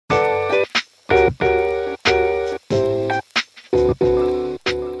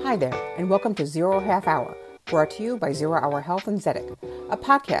there, and welcome to Zero Half Hour, brought to you by Zero Hour Health and Zedek, a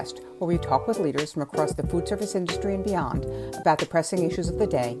podcast where we talk with leaders from across the food service industry and beyond about the pressing issues of the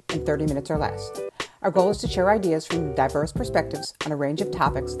day in 30 minutes or less. Our goal is to share ideas from diverse perspectives on a range of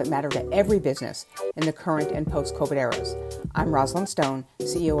topics that matter to every business in the current and post-COVID eras. I'm Roslyn Stone,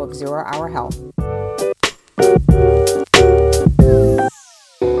 CEO of Zero Hour Health.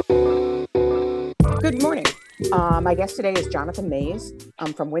 Good morning. My guest today is Jonathan Mays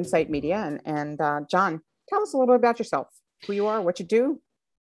from Winsight Media. And John, tell us a little bit about yourself, who you are, what you do.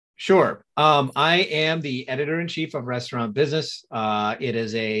 Sure. I am the editor-in-chief of Restaurant Business. It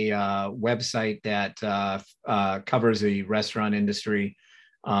is a website that covers the restaurant industry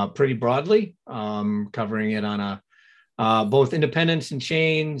pretty broadly, covering it on both independents and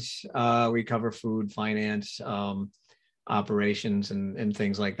chains. We cover food, finance, operations, and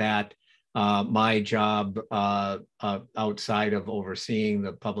things like that. My job outside of overseeing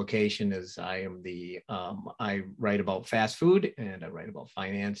the publication is I write about fast food and I write about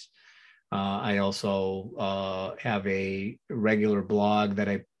finance. I also have a regular blog that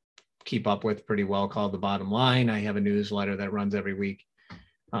I keep up with pretty well called The Bottom Line. I have a newsletter that runs every week.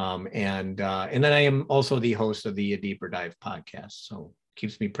 And then I am also the host of the A Deeper Dive podcast. So it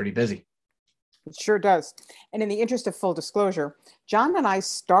keeps me pretty busy. It sure does. And in the interest of full disclosure, John and I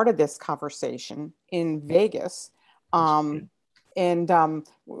started this conversation in Vegas. We're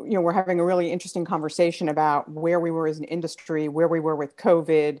having a really interesting conversation about where we were as an industry, where we were with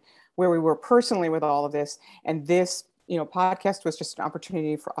COVID, where we were personally with all of this. And this, podcast was just an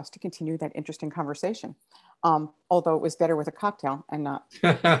opportunity for us to continue that interesting conversation. Although it was better with a cocktail and not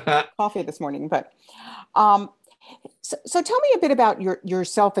coffee this morning. But So tell me a bit about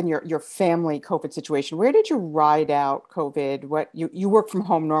yourself and your family COVID situation. Where did you ride out COVID? What you work from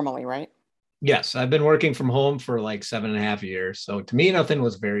home normally, right? Yes, I've been working from home for like 7.5 years. So to me, nothing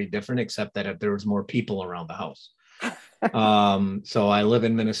was very different except that there was more people around the house. So I live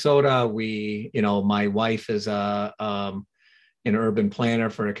in Minnesota. My wife is an urban planner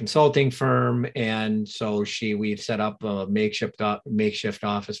for a consulting firm, and so we've set up a makeshift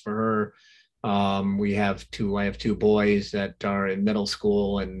office for her. I have two boys that are in middle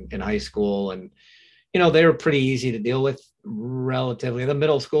school and in high school, and they were pretty easy to deal with relatively. The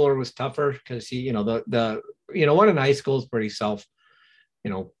middle schooler was tougher because one in high school is pretty self,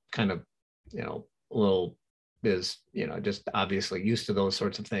 kind of, a little is, just obviously used to those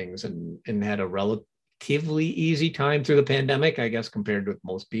sorts of things and had a relatively easy time through the pandemic, I guess, compared with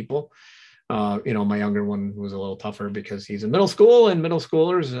most people. My younger one was a little tougher because he's in middle school, and middle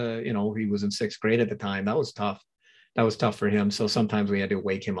schoolers, he was in 6th grade at the time. That was tough. That was tough for him. So sometimes we had to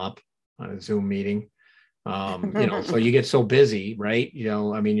wake him up on a Zoom meeting. So you get so busy, right?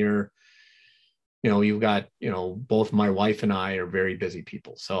 You've got, both my wife and I are very busy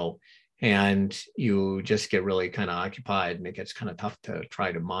people. So, and you just get really kind of occupied, and it gets kind of tough to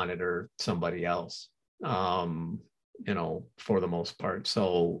try to monitor somebody else. For the most part.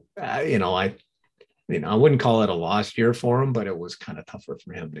 So, I wouldn't call it a lost year for him, but it was kind of tougher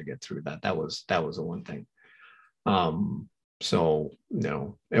for him to get through that. That was the one thing. So,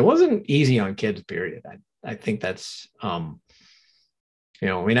 it wasn't easy on kids, period. I think that's, I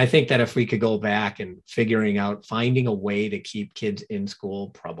think that if we could go back and finding a way to keep kids in school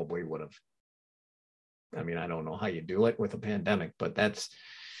probably would have, I don't know how you do it with a pandemic, but that's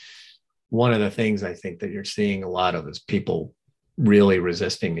one of the things I think that you're seeing a lot of is people really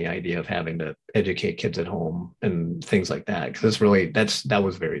resisting the idea of having to educate kids at home and things like that. Because that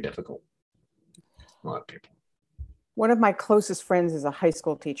was very difficult. A lot of people. One of my closest friends is a high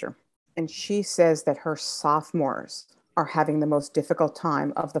school teacher, and she says that her sophomores are having the most difficult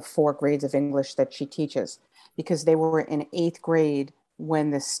time of the 4 grades of English that she teaches, because they were in 8th grade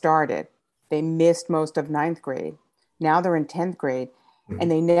when this started. They missed most of 9th grade. Now they're in 10th grade. And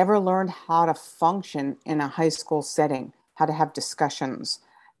they never learned how to function in a high school setting, how to have discussions,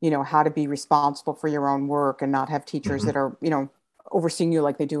 how to be responsible for your own work and not have teachers that are, overseeing you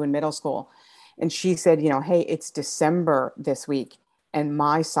like they do in middle school. And she said, hey, it's December this week, and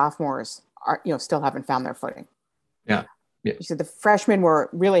my sophomores are, still haven't found their footing. Yeah. She said the freshmen were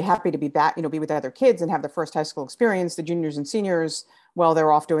really happy to be back, be with other kids and have their first high school experience. The juniors and seniors, well,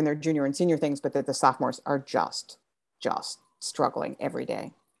 they're off doing their junior and senior things, but that the sophomores are just struggling every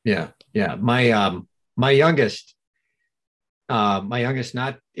day. Yeah. My youngest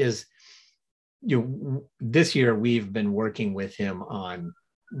this year we've been working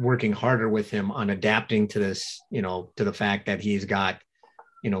harder with him on adapting to this, to the fact that he's got,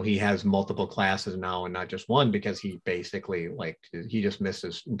 he has multiple classes now and not just one, because he basically he just missed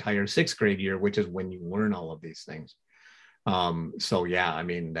his entire 6th grade year, which is when you learn all of these things. So yeah, I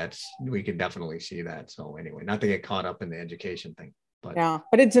mean, we could definitely see that. So anyway, not to get caught up in the education thing, but Yeah,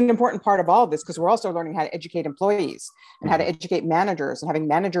 but it's an important part of all of this because we're also learning how to educate employees and how to educate managers and having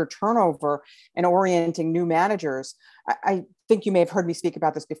manager turnover and orienting new managers. I think you may have heard me speak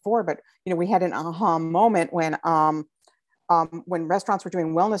about this before, but we had an aha moment when restaurants were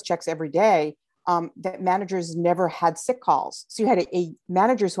doing wellness checks every day. That managers never had sick calls. So you had a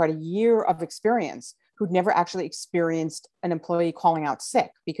managers who had a year of experience who'd never actually experienced an employee calling out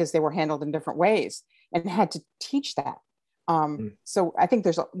sick because they were handled in different ways and had to teach that. So I think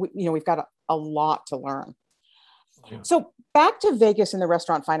we've got a lot to learn. yeah. So back to Vegas and the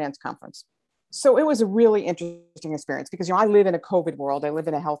restaurant finance conference. So it was a really interesting experience because I live in a COVID world. I live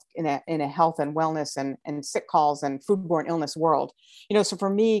in a health in a health and wellness and sick calls and foodborne illness world. So for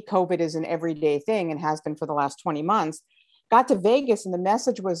me, COVID is an everyday thing and has been for the last 20 months. Got to Vegas and the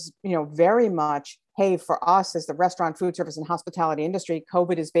message was, very much, hey, for us as the restaurant, food service, and hospitality industry,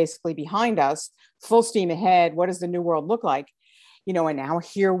 COVID is basically behind us, full steam ahead. What does the new world look like? And now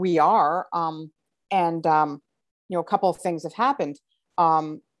here we are. A couple of things have happened.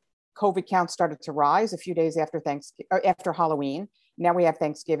 COVID counts started to rise a few days after Halloween. Now we have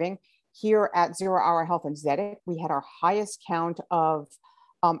Thanksgiving. Here at Zero Hour Health and Zedek, we had our highest count of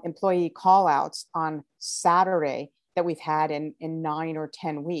employee call outs on Saturday that we've had in 9 or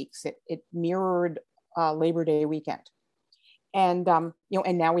 10 weeks. It mirrored Labor Day weekend. And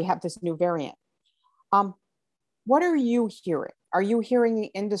now we have this new variant. What are you hearing? Are you hearing the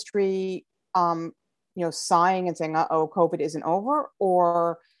industry, sighing and saying, "Uh-oh, COVID isn't over,"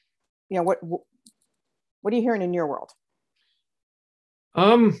 or what are you hearing in your world?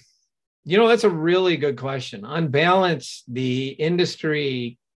 That's a really good question. On balance, the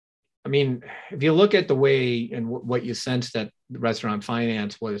industry, I mean, if you look at the way and what you sensed that restaurant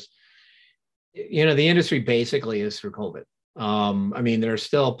finance was, the industry basically is through COVID. There are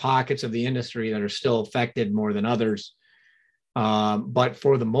still pockets of the industry that are still affected more than others. But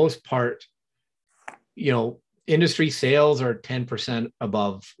for the most part, industry sales are 10%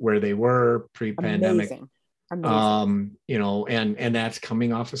 above where they were pre-pandemic. Amazing. And that's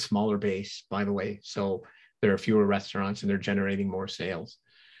coming off a smaller base, by the way. So there are fewer restaurants and they're generating more sales.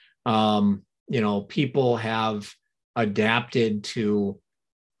 People have adapted to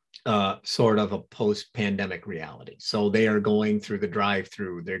sort of a post-pandemic reality. So they are going through the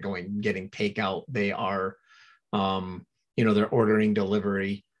drive-through, they're getting takeout, they are, they're ordering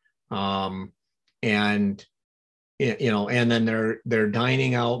delivery, and then they're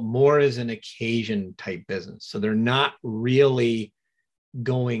dining out more as an occasion type business. So they're not really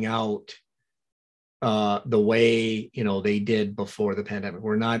going out the way, they did before the pandemic.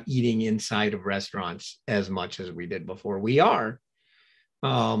 We're not eating inside of restaurants as much as we did before. We are,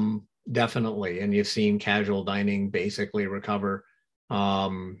 definitely. And you've seen casual dining basically recover.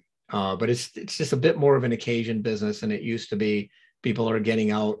 But it's just a bit more of an occasion business than it used to be. People are getting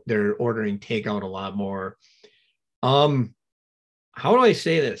out, they're ordering takeout a lot more. How do I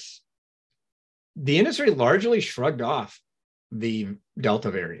say this? The industry largely shrugged off the Delta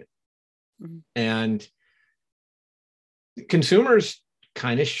variant. Mm-hmm. And consumers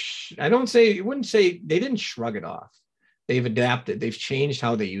kind of, I wouldn't say they didn't shrug it off. They've adapted, they've changed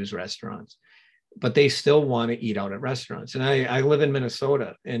how they use restaurants, but they still want to eat out at restaurants. And I live in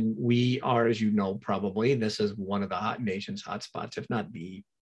Minnesota, and we are, as you know, probably, this is one of the nation's hotspots, if not the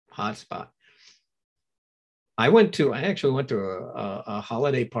hotspot. I actually went to a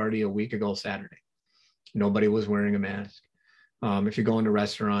holiday party a week ago Saturday. Nobody was wearing a mask. If you go into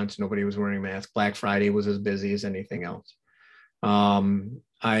restaurants, nobody was wearing a mask. Black Friday was as busy as anything else.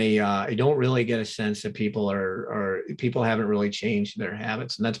 I don't really get a sense that people haven't really changed their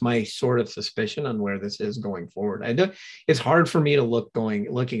habits, and that's my sort of suspicion on where this is going forward. It's hard for me to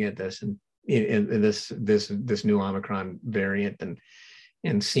looking at this and in this new Omicron variant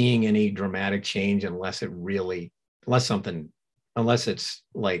and seeing any dramatic change unless it's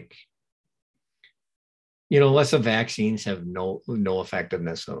like, unless the vaccines have no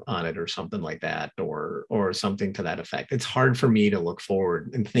effectiveness on it or something like that, or something to that effect. It's hard for me to look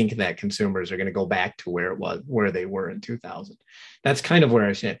forward and think that consumers are going to go back to where they were in 2000. That's kind of where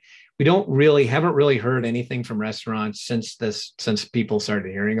I said we haven't really heard anything from restaurants since people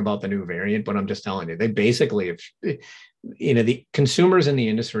started hearing about the new variant. But I'm just telling you, they basically have, the consumers in the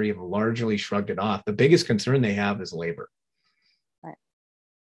industry have largely shrugged it off. The biggest concern they have is labor.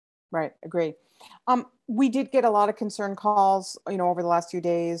 Right. Agree. We did get a lot of concern calls, over the last few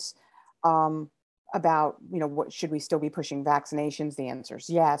days, about, what should we still be pushing vaccinations? The answer is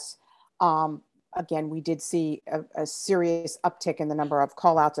yes. Again, we did see a serious uptick in the number of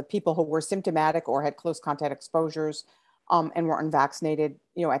call outs of people who were symptomatic or had close contact exposures. and were unvaccinated,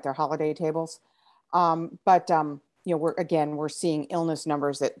 at their holiday tables. But we're seeing illness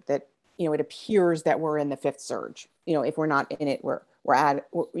numbers that it appears that we're in the fifth surge. If we're not in it, we're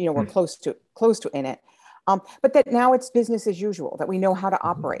close to in it. But that now it's business as usual, that we know how to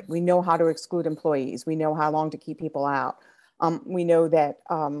operate. We know how to exclude employees. We know how long to keep people out. We know that,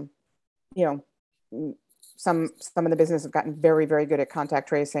 some of the businesses have gotten very, very good at contact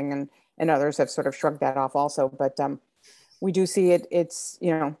tracing, and others have sort of shrugged that off also. But we do see it's,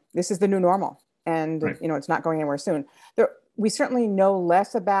 this is the new normal, and, right. It's not going anywhere soon. We certainly know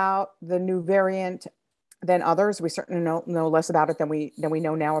less about the new variant than others. We certainly know less about it than we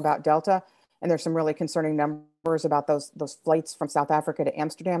know now about Delta. And there's some really concerning numbers about those flights from South Africa to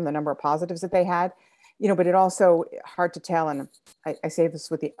Amsterdam, the number of positives that they had, but it also hard to tell. And I say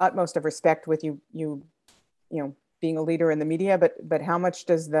this with the utmost of respect with you being a leader in the media, but how much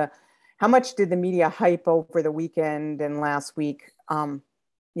did the media hype over the weekend and last week,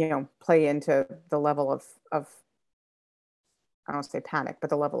 play into the level of I don't say panic, but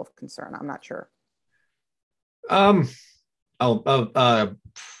the level of concern? I'm not sure. A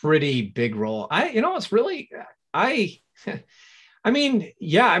pretty big role. It's really,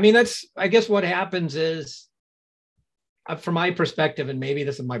 that's, I guess what happens is, from my perspective, and maybe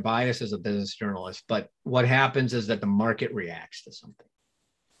this is my bias as a business journalist, but what happens is that the market reacts to something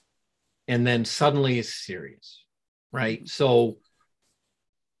and then suddenly it's serious, right? So,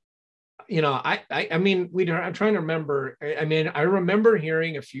 I'm trying to remember. I remember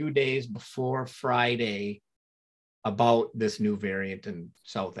hearing a few days before Friday about this new variant in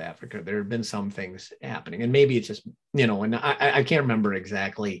South Africa. There have been some things happening, and maybe it's just, and I can't remember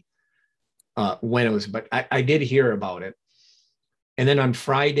exactly when it was, but I did hear about it. And then on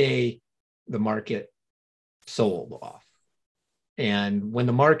Friday, the market sold off. And when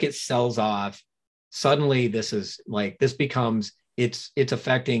the market sells off, suddenly it's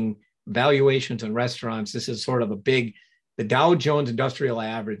affecting valuations in restaurants. This is sort of the Dow Jones Industrial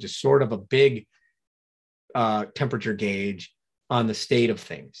Average is sort of a big temperature gauge on the state of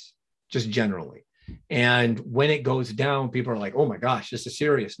things, just generally. And when it goes down, people are like, oh my gosh, this is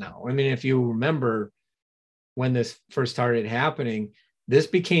serious now. I mean, if you remember when this first started happening, this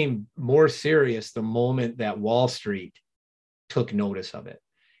became more serious the moment that Wall Street took notice of it.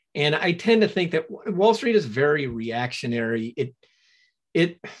 And I tend to think that Wall Street is very reactionary.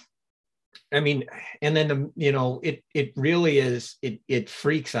 It really is, it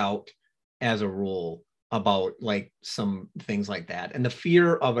freaks out as a rule about like some things like that. And the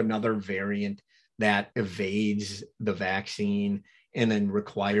fear of another variant that evades the vaccine and then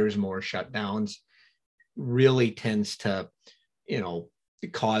requires more shutdowns really tends to,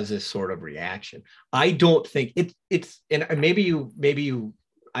 cause this sort of reaction. I don't think it's, and maybe you,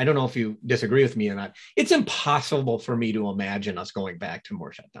 I don't know if you disagree with me or not. It's impossible for me to imagine us going back to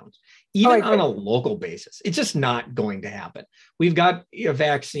more shutdowns, even on a local basis. It's just not going to happen. We've got a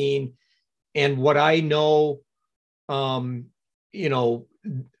vaccine. And what I know,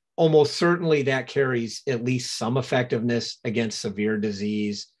 almost certainly that carries at least some effectiveness against severe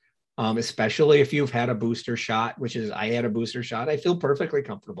disease, especially if you've had a booster shot, I had a booster shot. I feel perfectly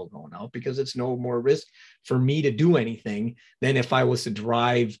comfortable going out because it's no more risk for me to do anything than if I was to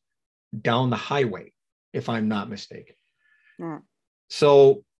drive down the highway, if I'm not mistaken. Mm.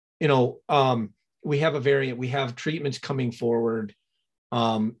 So, we have a variant, we have treatments coming forward.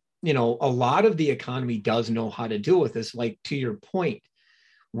 A lot of the economy does know how to deal with this. Like, to your point,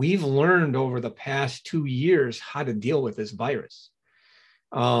 we've learned over the past 2 years how to deal with this virus.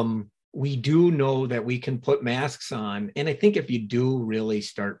 We do know that we can put masks on. And I think if you do really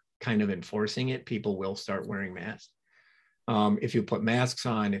start kind of enforcing it, people will start wearing masks. If you put masks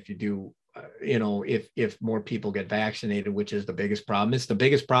on, if you do, if more people get vaccinated, which is the biggest problem. It's the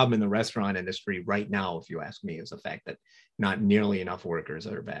biggest problem in the restaurant industry right now, if you ask me, is the fact that not nearly enough workers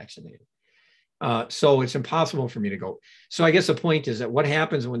are vaccinated. So it's impossible for me to go. So I guess the point is that what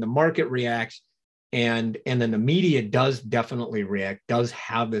happens when the market reacts and then the media does definitely react, does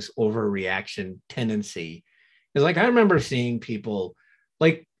have this overreaction tendency. Is like, I remember seeing people,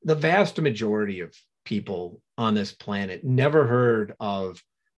 like the vast majority of people on this planet never heard of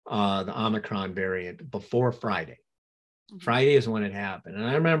the Omicron variant before Friday. Mm-hmm. Friday is when it happened. And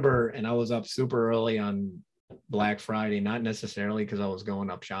I remember, and I was up super early on Black Friday, not necessarily because I was going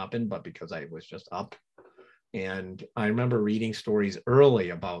up shopping, but because I was just up. And I remember reading stories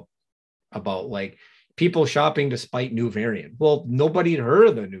early about like people shopping despite new variant. Well, nobody had heard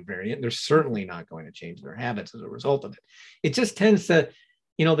of the new variant. They're certainly not going to change their habits as a result of it. It just tends to,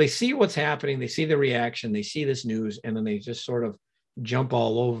 they see what's happening, they see the reaction, they see this news, and then they just sort of jump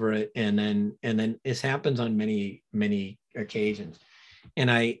all over it. And then this happens on many, many occasions.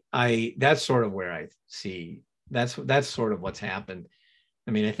 And that's sort of where I see that's sort of what's happened.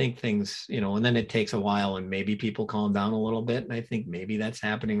 I mean, I think things, and then it takes a while and maybe people calm down a little bit. And I think maybe that's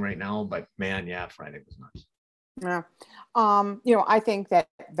happening right now, but man, yeah, Friday was nuts. Yeah. I think that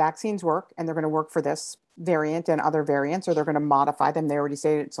vaccines work and they're going to work for this variant and other variants, or they're going to modify them. They already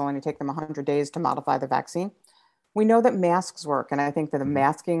say it's only going to take them 100 days to modify the vaccine. We know that masks work. And I think that the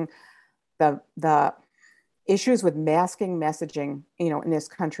masking, the issues with masking messaging, in this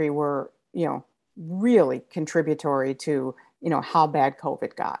country were, really contributory to, how bad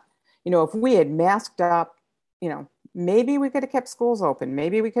COVID got. If we had masked up, maybe we could have kept schools open.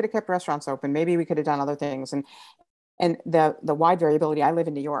 Maybe we could have kept restaurants open. Maybe we could have done other things. And the wide variability. I live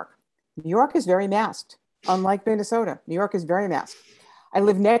in New York. New York is very masked, unlike Minnesota. New York is very masked. I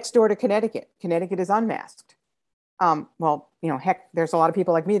live next door to Connecticut. Connecticut is unmasked. Heck, there's a lot of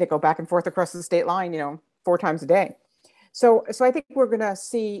people like me that go back and forth across the state line, 4 times a day. So I think we're going to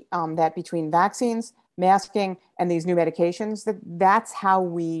see that between vaccines, masking, and these new medications, that's how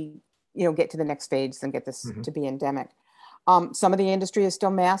we, get to the next phase and get this to be endemic. Some of the industry is still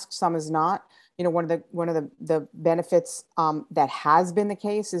masked, some is not. One of the benefits that has been the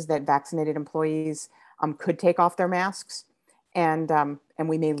case is that vaccinated employees could take off their masks, and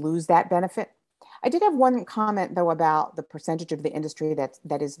we may lose that benefit. I did have one comment though about the percentage of the industry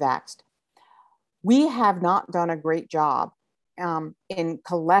that is vaxxed. We have not done a great job in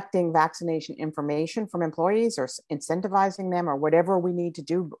collecting vaccination information from employees or incentivizing them or whatever we need to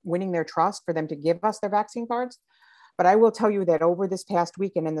do, winning their trust for them to give us their vaccine cards. But I will tell you that over this past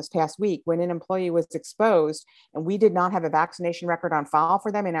week and in this past week, when an employee was exposed and we did not have a vaccination record on file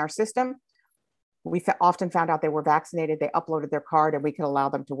for them in our system, we often found out they were vaccinated, they uploaded their card, and we could allow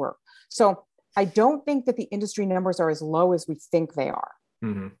them to work. So I don't think that the industry numbers are as low as we think they are.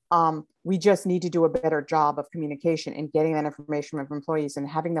 We just need to do a better job of communication and getting that information from employees and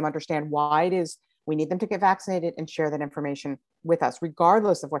having them understand why it is we need them to get vaccinated and share that information with us,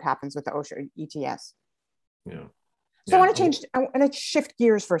 regardless of what happens with the OSHA ETS. Yeah. So I want to shift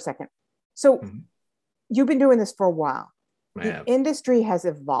gears for a second. So you've been doing this for a while. The industry has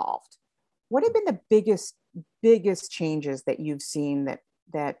evolved. What have been the biggest changes that you've seen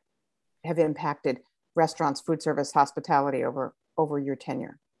that have impacted restaurants, food service, hospitality over your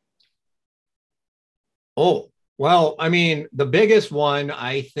tenure? Oh, well, I mean, the biggest one,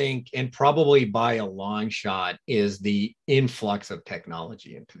 I think, and probably by a long shot, is the influx of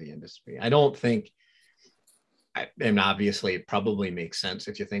technology into the industry. I don't think, and obviously it probably makes sense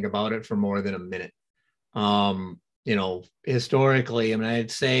if you think about it for more than a minute. Historically, I mean,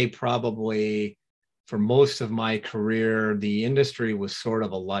 I'd say probably for most of my career, the industry was sort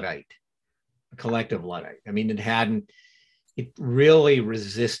of a Luddite, a collective Luddite. I mean, it really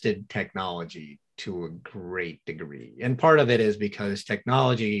resisted technology to a great degree. And part of it is because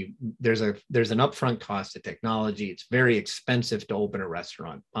technology, there's an upfront cost to technology. It's very expensive to open a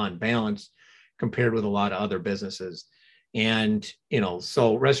restaurant on balance compared with a lot of other businesses. And,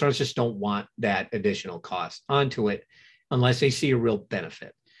 so restaurants just don't want that additional cost onto it unless they see a real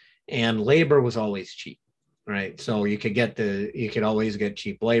benefit. And labor was always cheap, right? So you could always get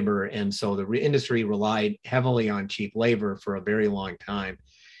cheap labor. And so the industry relied heavily on cheap labor for a very long time.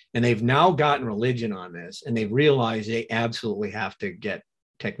 And they've now gotten religion on this, and they've realized they absolutely have to get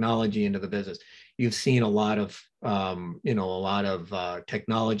technology into the business. You've seen a lot of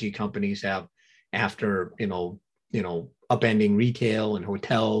technology companies have, after, upending retail and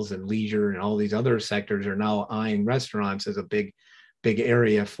hotels and leisure and all these other sectors, are now eyeing restaurants as a big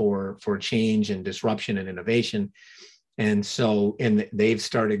area for change and disruption and innovation. And so, and they've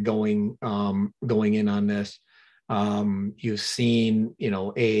started going in on this. You've seen,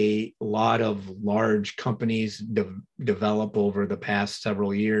 a lot of large companies develop over the past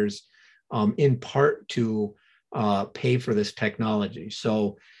several years, in part to pay for this technology.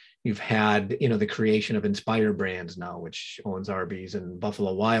 So you've had, the creation of Inspire Brands now, which owns Arby's and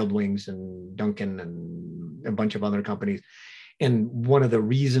Buffalo Wild Wings and Dunkin' and a bunch of other companies. And one of the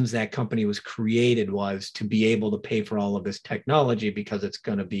reasons that company was created was to be able to pay for all of this technology because it's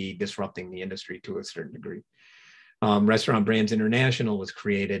going to be disrupting the industry to a certain degree. Restaurant Brands International was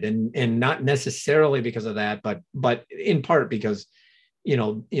created, and not necessarily because of that, but in part because,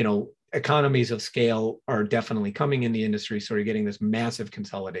 economies of scale are definitely coming in the industry. So you're getting this massive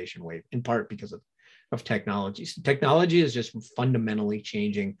consolidation wave, in part because of technology. So technology is just fundamentally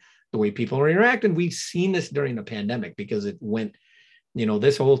changing the way people interact. And we've seen this during the pandemic because it went,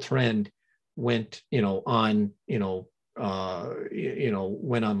 this whole trend went, on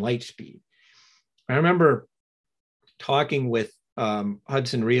light speed. I remember talking with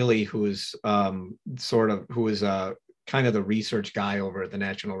Hudson Reilly, who is kind of the research guy over at the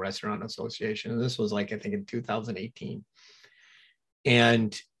National Restaurant Association. And this was like, I think in 2018.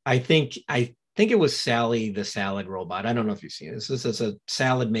 And I think it was Sally, the salad robot. I don't know if you've seen it. This is a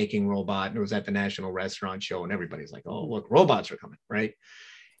salad making robot. And it was at the National Restaurant Show. And everybody's like, oh, look, robots are coming, right?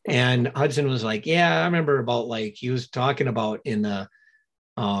 And Hudson was like, yeah, I remember about like, he was talking about in the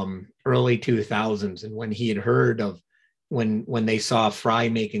early 2000s. And when he had heard of when they saw a fry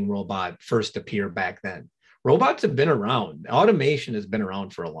making robot first appear back then. Robots have been around. Automation has been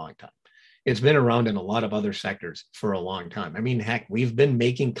around for a long time. It's been around in a lot of other sectors for a long time. I mean, heck, we've been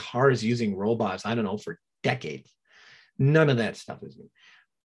making cars using robots, I don't know, for decades. None of that stuff is new.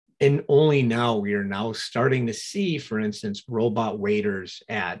 And only now we are now starting to see, for instance, robot waiters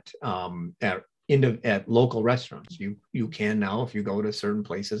at local restaurants. You can now, if you go to certain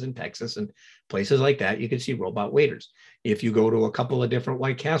places in Texas and places like that, you can see robot waiters. If you go to a couple of different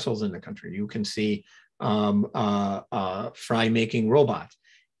White Castles in the country, you can see fry making robots.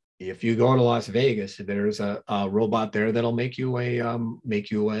 If you go to Las Vegas, there's a robot there that'll make you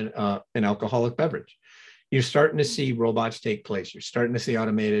an alcoholic beverage. You're starting to see robots take place. You're starting to see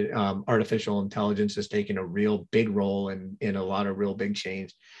automated artificial intelligence is taking a real big role in a lot of real big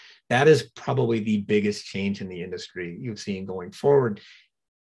change. That is probably the biggest change in the industry you've seen going forward.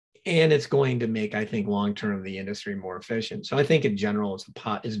 And it's going to make, I think, long-term the industry more efficient. So I think in general,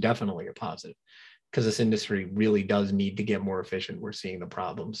 it's definitely a positive, because this industry really does need to get more efficient. We're seeing the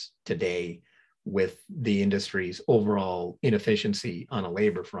problems today with the industry's overall inefficiency on a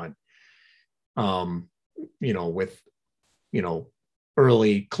labor front. With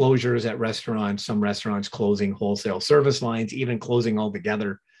early closures at restaurants, some restaurants closing wholesale service lines, even closing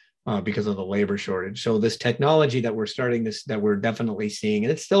altogether because of the labor shortage. So this technology that we're definitely seeing,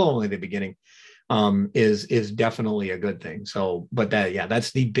 and it's still only the beginning, is definitely a good thing. So, but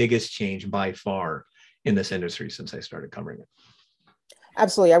that's the biggest change by far in this industry since I started covering it.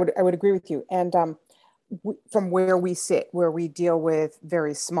 Absolutely. I would agree with you. And from where we sit, where we deal with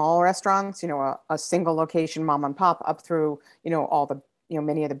very small restaurants, a single location mom and pop up through, all the,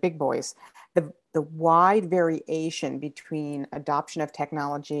 many of the big boys, the wide variation between adoption of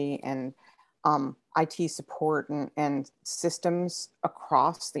technology and IT support and systems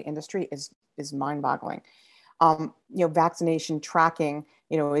across the industry is mind-boggling. Vaccination tracking,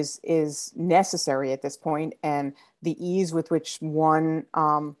 is necessary at this point, and the ease with which one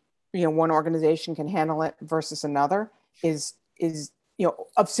organization can handle it versus another is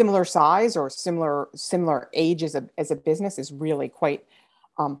of similar size or similar age as a business is really quite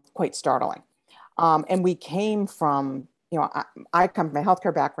startling. And we came from, I come from a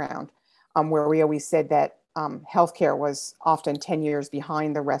healthcare background, where we always said that healthcare was often 10 years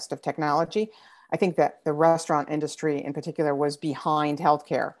behind the rest of technology. I think that the restaurant industry in particular was behind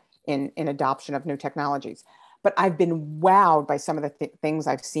healthcare in adoption of new technologies. But I've been wowed by some of the things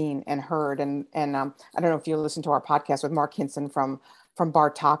I've seen and heard. And I don't know if you listen to our podcast with Mark Hinson from Bar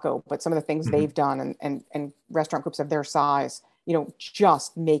Taco, but some of the things they've done and restaurant groups of their size,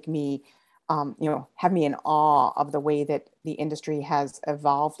 just make me, have me in awe of the way that the industry has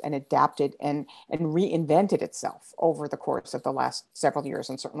evolved and adapted and reinvented itself over the course of the last several years,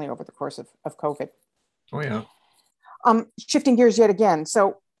 and certainly over the course of COVID. Oh, yeah. Shifting gears yet again.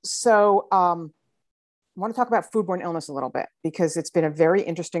 So I want to talk about foodborne illness a little bit, because it's been a very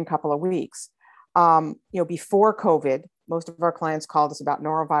interesting couple of weeks. Before COVID, most of our clients called us about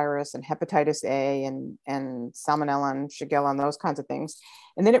norovirus and hepatitis A and salmonella and shigella and those kinds of things.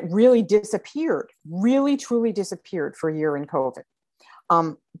 And then it really disappeared, really, truly disappeared for a year in COVID.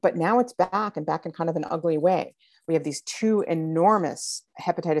 But now it's back, and back in kind of an ugly way. We have these two enormous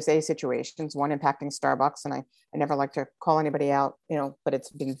hepatitis A situations, one impacting Starbucks, and I never like to call anybody out, but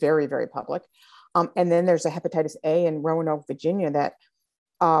it's been very, very public. And then there's a hepatitis A in Roanoke, Virginia, that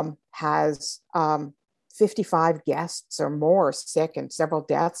has 55 guests or more sick and several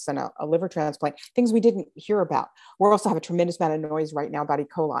deaths and a liver transplant, things we didn't hear about. We also have a tremendous amount of noise right now about E.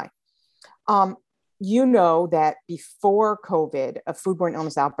 coli. That before COVID, a foodborne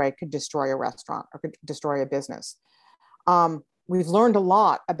illness outbreak could destroy a restaurant or could destroy a business. We've learned a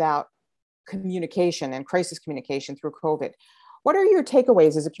lot about communication and crisis communication through COVID. What are your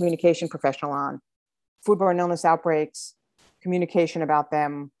takeaways as a communication professional on foodborne illness outbreaks, communication about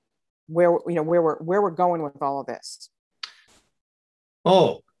them, where we're going with all of this?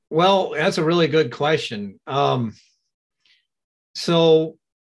 Oh, well, that's a really good question. I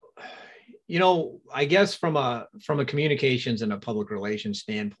guess from a communications and a public relations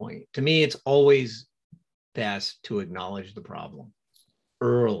standpoint, to me, it's always best to acknowledge the problem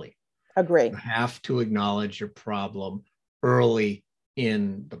early. Agree. You have to acknowledge your problem early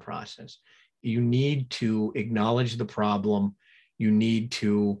in the process. you need to acknowledge the problem. You need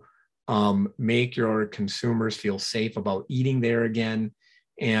to make your consumers feel safe about eating there again,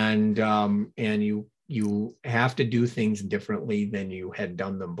 and you have to do things differently than you had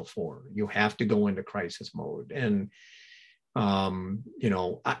done them before. You have to go into crisis mode, and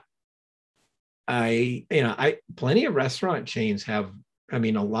plenty of restaurant chains have. I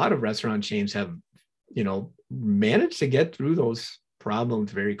mean, a lot of restaurant chains have, managed to get through those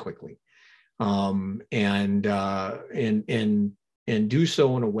problems very quickly, and do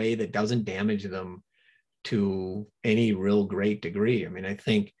so in a way that doesn't damage them to any real great degree. I mean, I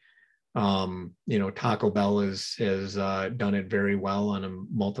think, Taco Bell has done it very well on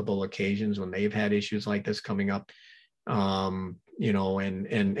multiple occasions when they've had issues like this coming up, and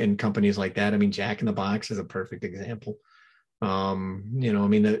companies like that. I mean, Jack in the Box is a perfect example. I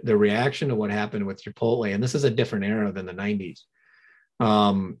mean, the reaction to what happened with Chipotle, and this is a different era than the 90s,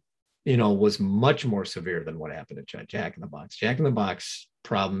 was much more severe than what happened at Jack in the Box. Jack in the Box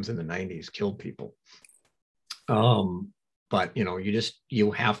problems in the 90s killed people. But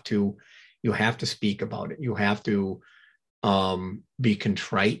you have to speak about it. You have to be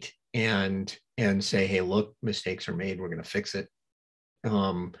contrite and say, hey, look, mistakes are made. We're going to fix it.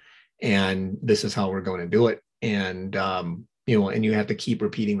 And this is how we're going to do it. And, and you have to keep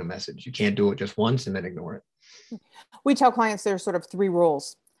repeating the message. You can't do it just once and then ignore it. We tell clients there's sort of 3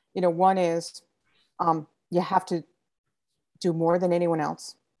 rules. One is you have to do more than anyone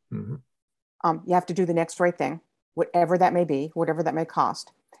else. Mm-hmm. You have to do the next right thing, whatever that may be, whatever that may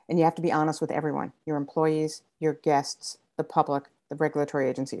cost. And you have to be honest with everyone, your employees, your guests, the public, the regulatory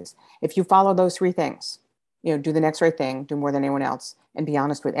agencies. If you follow those 3 things, do the next right thing, do more than anyone else, and be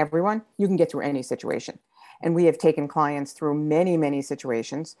honest with everyone, you can get through any situation. And we have taken clients through many, many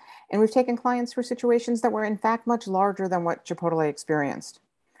situations. And we've taken clients through situations that were in fact much larger than what Chipotle experienced.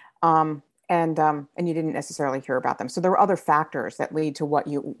 And you didn't necessarily hear about them. So there are other factors that lead to what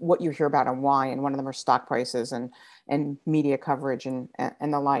you hear about and why. And one of them are stock prices and media coverage and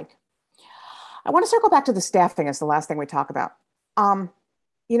the like. I want to circle back to the staffing as the last thing we talk about.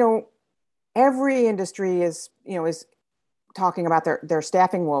 Every industry is talking about their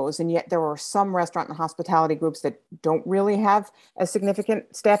staffing woes, and yet there are some restaurant and hospitality groups that don't really have as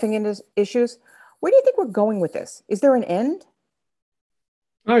significant staffing issues. Where do you think we're going with this? Is there an end?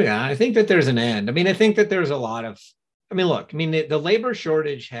 Oh yeah, I think that there's an end. I mean, I think that there's a lot of, look, the labor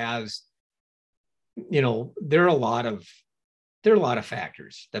shortage has, there are a lot of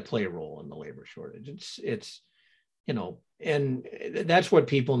factors that play a role in the labor shortage. It's and that's what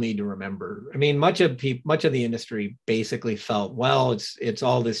people need to remember. I mean, much of the industry basically felt, well, it's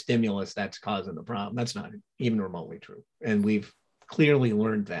all this stimulus that's causing the problem. That's not even remotely true. And we've clearly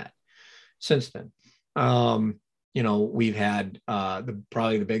learned that since then. We've had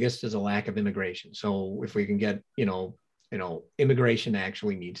probably the biggest is a lack of immigration. So if we can get, immigration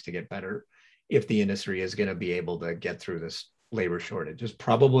actually needs to get better if the industry is going to be able to get through this labor shortage. It's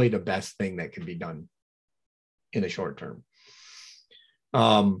probably the best thing that can be done in the short term.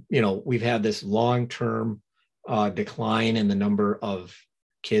 We've had this long-term decline in the number of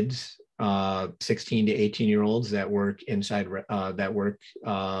kids, 16 to 18-year-olds that work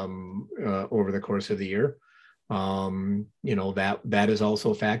over the course of the year. That is also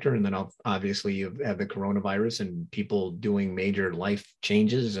a factor. And then obviously you have the coronavirus and people doing major life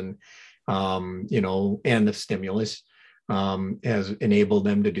changes and the stimulus has enabled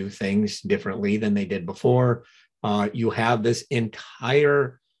them to do things differently than they did before. You have this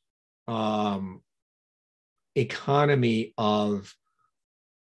entire economy of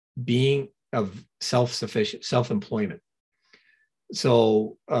self-sufficient, self-employment.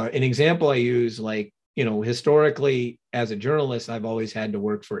 So an example I use, historically as a journalist, I've always had to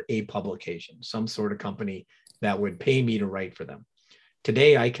work for a publication, some sort of company that would pay me to write for them.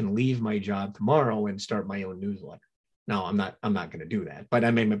 Today, I can leave my job tomorrow and start my own newsletter. Now, I'm not going to do that. But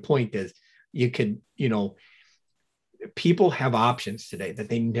my point is, you could, people have options today that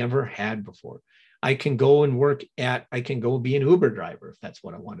they never had before. I can go be an Uber driver if that's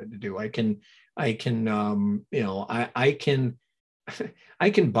what I wanted to do. I can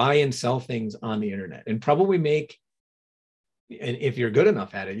buy and sell things on the internet and probably and if you're good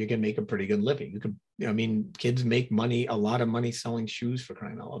enough at it, you can make a pretty good living. Kids make a lot of money selling shoes, for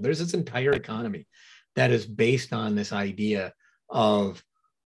crying out loud. There's this entire economy that is based on this idea of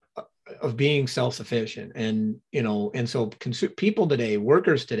being self-sufficient. And so people today,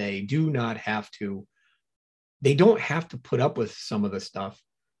 workers today, don't have to put up with some of the stuff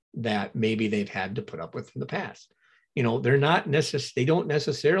that maybe they've had to put up with in the past. They don't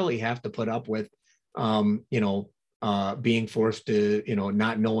necessarily have to put up with, being forced to,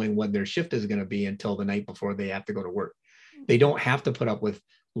 not knowing when their shift is going to be until the night before they have to go to work. They don't have to put up with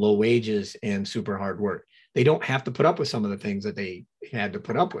low wages and super hard work. They don't have to put up with some of the things that they had to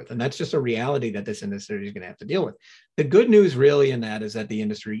put up with. And that's just a reality that this industry is going to have to deal with. The good news really in that is that the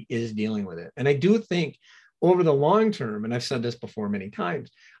industry is dealing with it. And I do think over the long term, and I've said this before many times,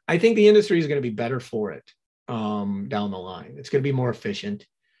 I think the industry is going to be better for it down the line. It's going to be more efficient.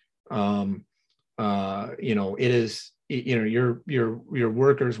 It is, your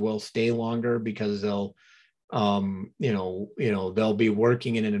workers will stay longer because they'll be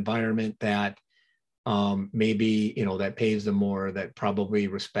working in an environment that maybe, that pays them more, that probably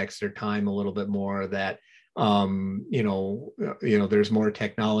respects their time a little bit more, that, there's more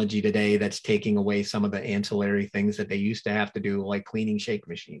technology today that's taking away some of the ancillary things that they used to have to do, like cleaning shake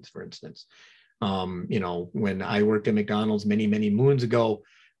machines, for instance. When I worked at McDonald's many, many moons ago,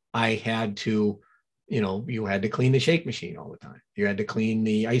 I had to, you had to clean the shake machine all the time. You had to clean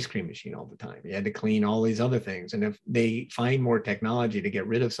the ice cream machine all the time. You had to clean all these other things. And if they find more technology to get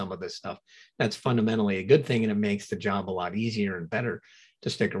rid of some of this stuff, that's fundamentally a good thing. And it makes the job a lot easier and better to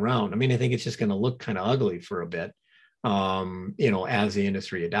stick around. I mean, I think it's just going to look kind of ugly for a bit, as the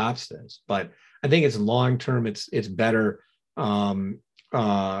industry adopts this. But I think it's long-term, it's better, for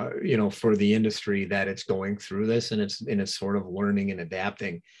the industry that it's going through this and it's sort of learning and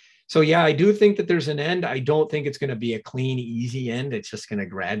adapting. So, yeah, I do think that there's an end. I don't think it's going to be a clean, easy end. It's just going to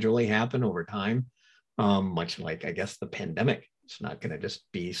gradually happen over time, much like, I guess, the pandemic. It's not going to just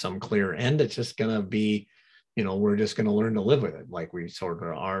be some clear end. It's just going to be, we're just going to learn to live with it like we sort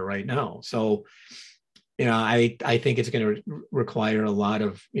of are right now. So, I think it's going to require a lot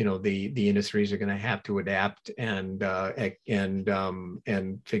of, the industries are going to have to adapt and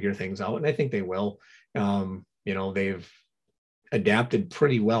figure things out. And I think they will. They've adapted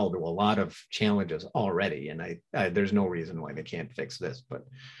pretty well to a lot of challenges already. And I there's no reason why they can't fix this, but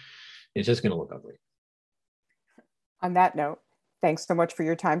it's just going to look ugly. On that note, thanks so much for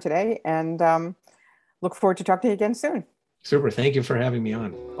your time today, and look forward to talking to you again soon. Super. Thank you for having me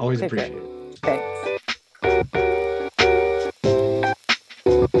on. Always appreciate it. Thanks.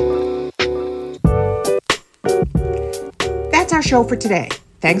 That's our show for today.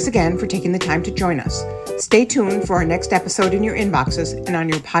 Thanks again for taking the time to join us. Stay tuned for our next episode in your inboxes and on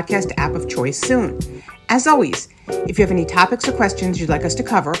your podcast app of choice soon. As always, if you have any topics or questions you'd like us to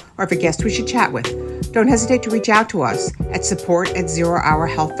cover, or if a guest we should chat with, don't hesitate to reach out to us at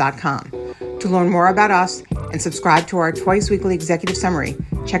support@zerohourhealth.com. To learn more about us and subscribe to our twice weekly executive summary,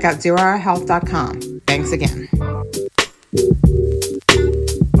 check out zerohourhealth.com. Thanks again.